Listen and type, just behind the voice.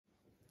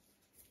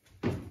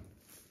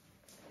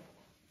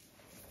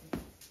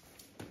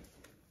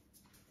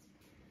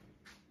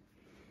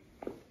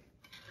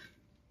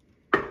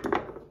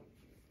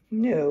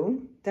No,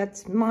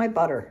 that's my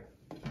butter.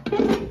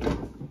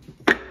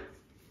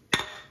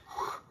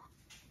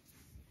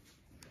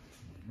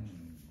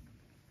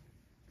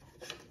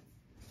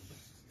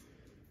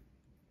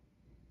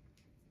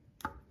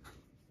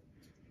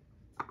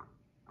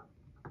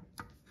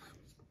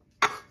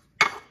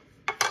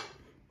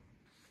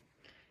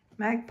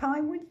 Magpie,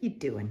 what are you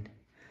doing?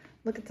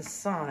 Look at the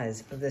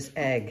size of this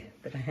egg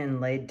that a hen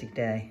laid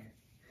today.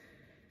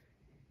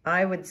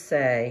 I would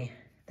say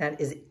that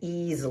is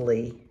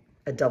easily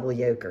a double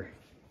yoker.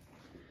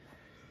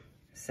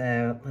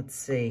 So let's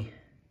see.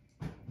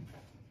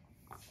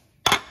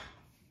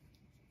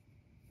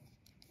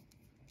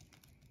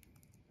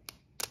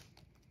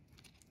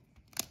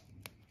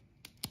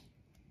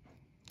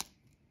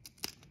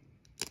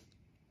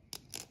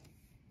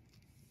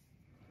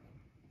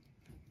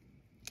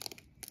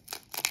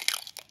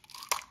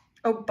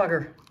 Oh,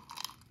 bugger.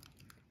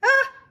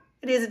 Ah,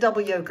 it is a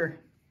double yoker.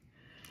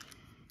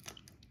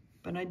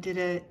 But I did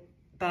a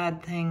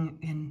bad thing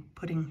in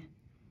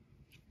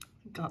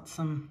got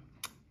some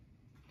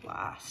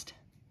blast.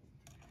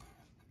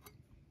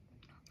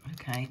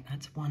 Okay,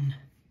 that's one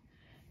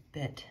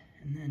bit.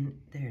 And then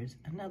there's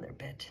another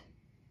bit.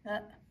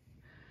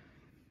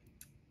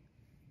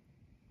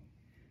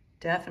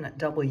 Definite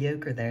double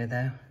yoker there,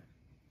 though.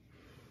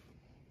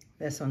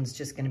 This one's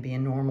just gonna be a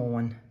normal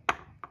one.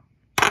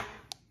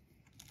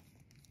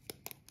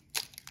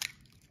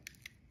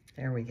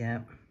 There we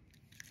go.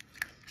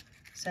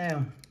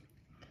 So,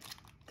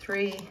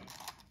 3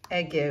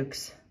 egg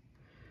yolks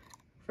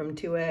from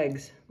 2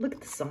 eggs. Look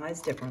at the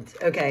size difference.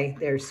 Okay,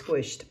 they're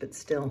squished, but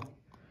still.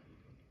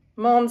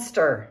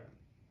 Monster.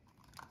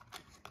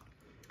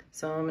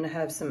 So I'm gonna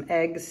have some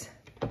eggs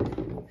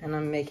and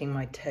I'm making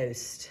my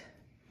toast.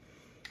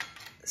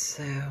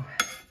 So,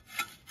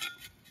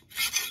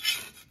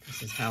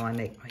 this is how I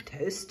make my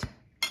toast.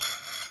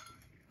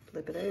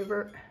 Flip it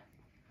over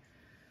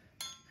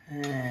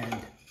and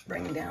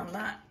bring down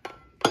that.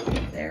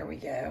 There we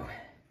go.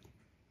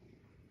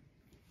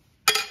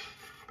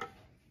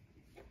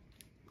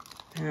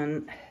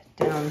 And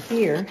down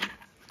here,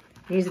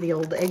 these are the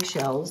old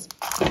eggshells.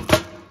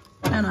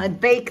 And I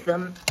bake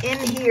them in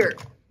here.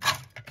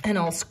 And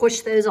I'll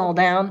squish those all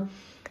down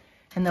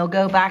and they'll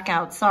go back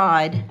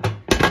outside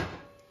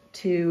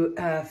to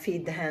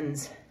feed the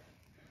hens.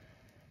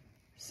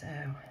 So,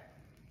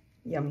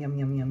 yum, yum,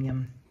 yum, yum,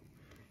 yum.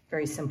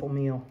 Very simple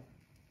meal.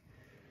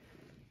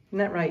 Isn't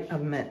that right,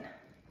 Oven Mitt?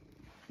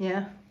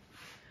 Yeah?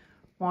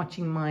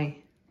 Watching my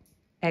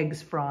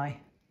eggs fry.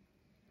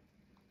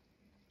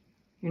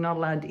 You're not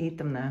allowed to eat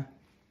them now.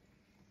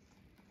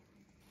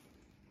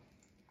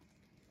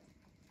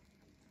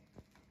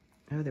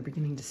 Oh, they're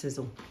beginning to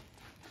sizzle.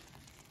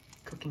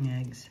 Cooking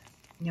eggs.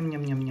 Yum,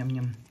 yum, yum, yum,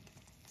 yum.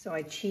 So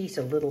I cheat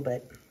a little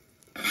bit.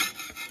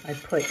 I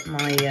put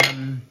my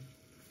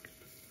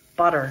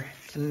butter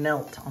to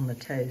melt on the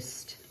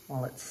toast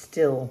while it's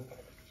still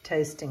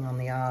toasting on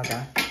the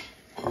aga.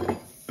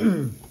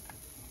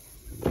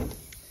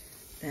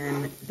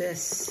 Then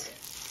this,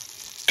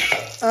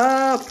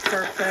 oh,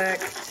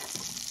 perfect.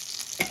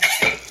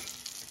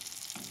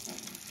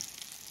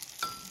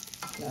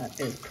 That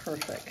is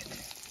perfect.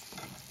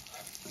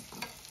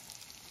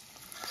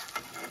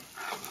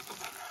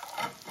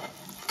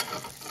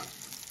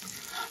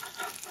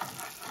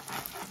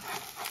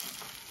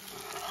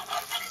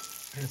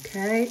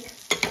 Okay,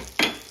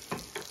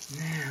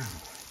 now,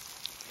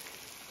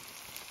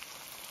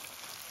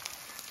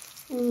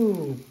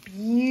 ooh,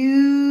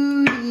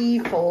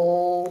 beautiful.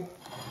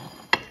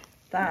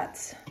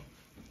 That's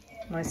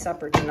my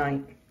supper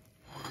tonight.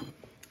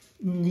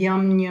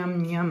 Yum,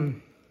 yum,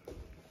 yum.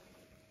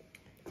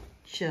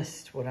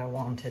 Just what I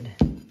wanted.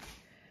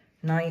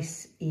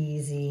 Nice,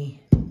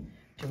 easy,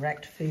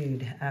 direct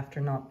food after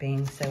not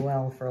being so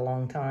well for a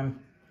long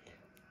time.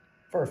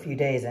 For a few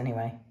days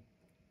anyway.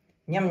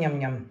 Yum, yum,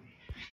 yum.